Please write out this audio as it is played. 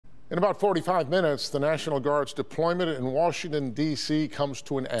In about 45 minutes, the National Guard's deployment in Washington, D.C. comes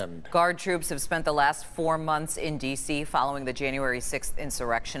to an end. Guard troops have spent the last 4 months in D.C. following the January 6th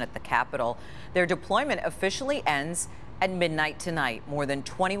insurrection at the Capitol. Their deployment officially ends at midnight tonight. More than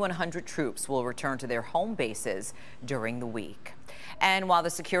 2,100 troops will return to their home bases during the week. And while the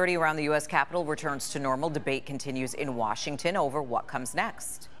security around the U.S. Capitol returns to normal, debate continues in Washington over what comes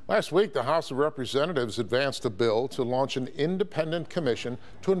next. Last week, the House of Representatives advanced a bill to launch an independent commission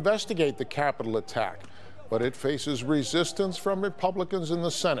to investigate the Capitol attack, but it faces resistance from Republicans in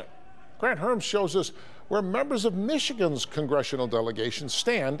the Senate. Grant Herms shows us where members of Michigan's congressional delegation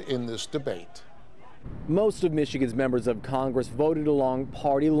stand in this debate. Most of Michigan's members of Congress voted along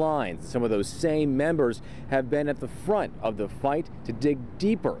party lines. Some of those same members have been at the front of the fight to dig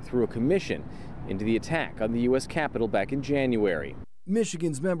deeper through a commission into the attack on the U.S. Capitol back in January.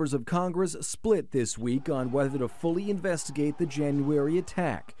 Michigan's members of Congress split this week on whether to fully investigate the January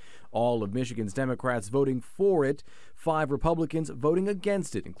attack. All of Michigan's Democrats voting for it, 5 Republicans voting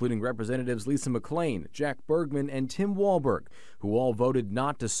against it, including Representatives Lisa McClain, Jack Bergman, and Tim Walberg, who all voted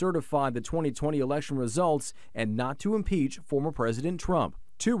not to certify the 2020 election results and not to impeach former President Trump.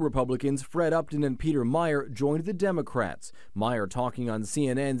 2 Republicans, Fred Upton and Peter Meyer, joined the Democrats. Meyer talking on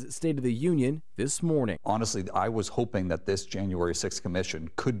CNN's State of the Union this morning. Honestly, I was hoping that this January 6th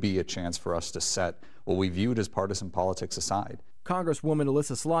commission could be a chance for us to set what we viewed as partisan politics aside. Congresswoman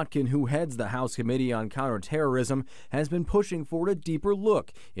Alyssa Slotkin, who heads the House Committee on Counterterrorism, has been pushing for a deeper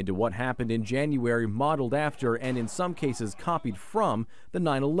look into what happened in January, modeled after and in some cases copied from the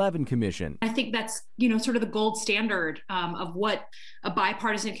 9/11 Commission. I think that's, sort of the gold standard of what a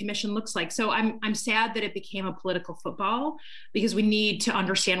bipartisan commission looks like. So I'm sad that it became a political football, because we need to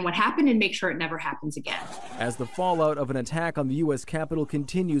understand what happened and make sure it never happens again. As the fallout of an attack on the U.S. Capitol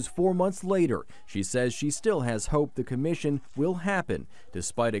continues 4 months later, she says she still has hope the commission will happen,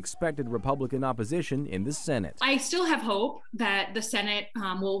 despite expected Republican opposition in the Senate. I still have hope that the Senate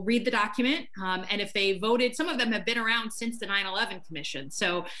will read the document, and if they voted, some of them have been around since the 9/11 Commission.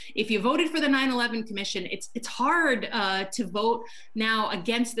 So if you voted for the 9/11 Commission, it's hard to vote now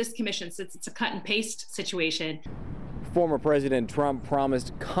against this commission, since it's a cut and paste situation. Former President Trump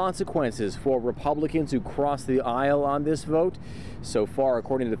promised consequences for Republicans who crossed the aisle on this vote. So far,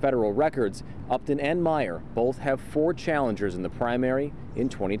 according to the federal records, Upton and Meyer both have 4 challengers in the primary in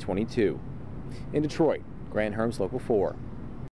 2022. In Detroit, Grant Herms, Local 4.